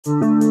Right,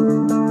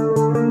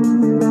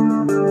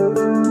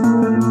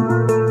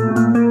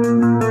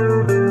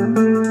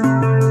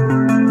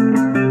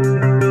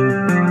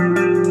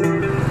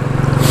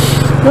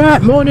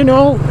 morning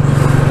all.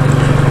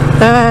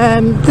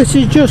 This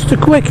is just a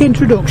quick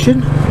introduction.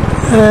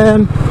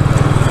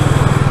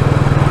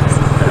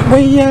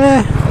 We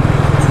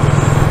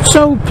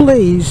so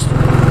pleased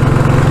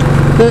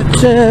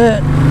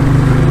that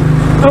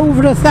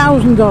over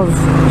 1,000 of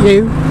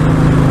you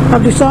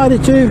have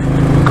decided to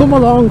come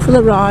along for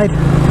the ride,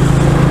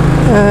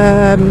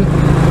 and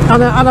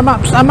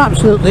I'm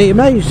absolutely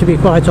amazed, to be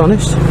quite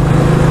honest.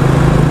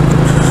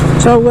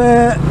 So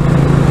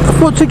I've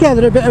put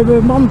together a bit of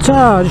a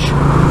montage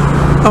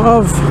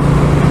of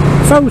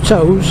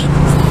photos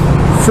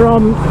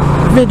from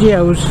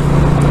videos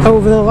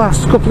over the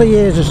last couple of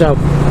years or so.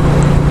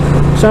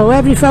 So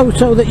every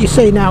photo that you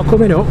see now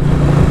coming up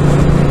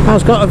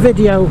has got a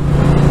video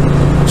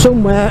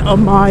somewhere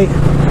on my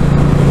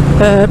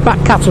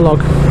back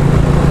catalogue.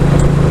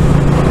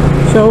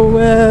 So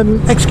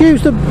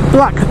excuse the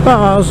black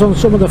bars on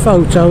some of the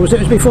photos. It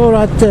was before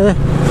I'd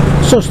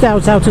sussed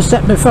out how to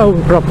set my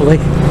phone properly.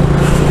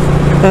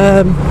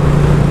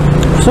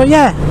 So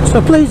yeah,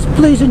 so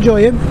please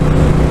enjoy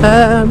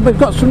them. We've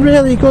got some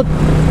really good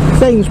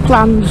things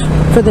planned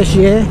for this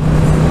year.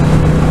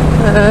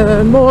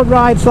 More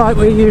rides like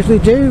we usually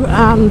do,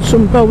 and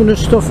some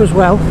bonus stuff as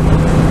well,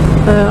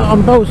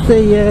 on both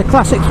the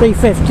Classic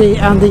 350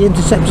 and the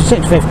Interceptor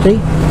 650.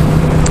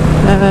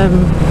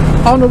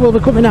 Honour will be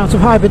coming out of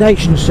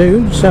hibernation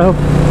soon, so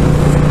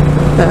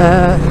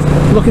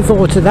looking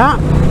forward to that.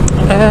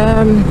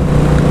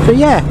 So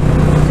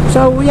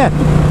yeah,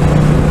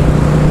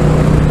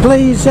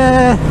 please,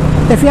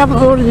 if you haven't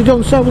already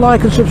done so,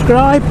 like and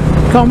subscribe,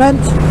 comment,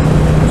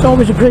 it's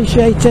always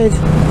appreciated.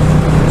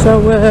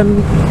 So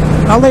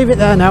I'll leave it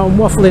there now. I'm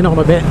waffling on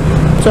a bit.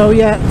 So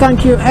yeah,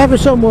 thank you ever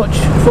so much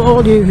for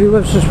all you who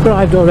have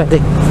subscribed already.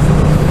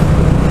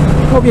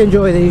 Hope you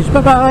enjoy these.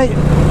 Bye bye.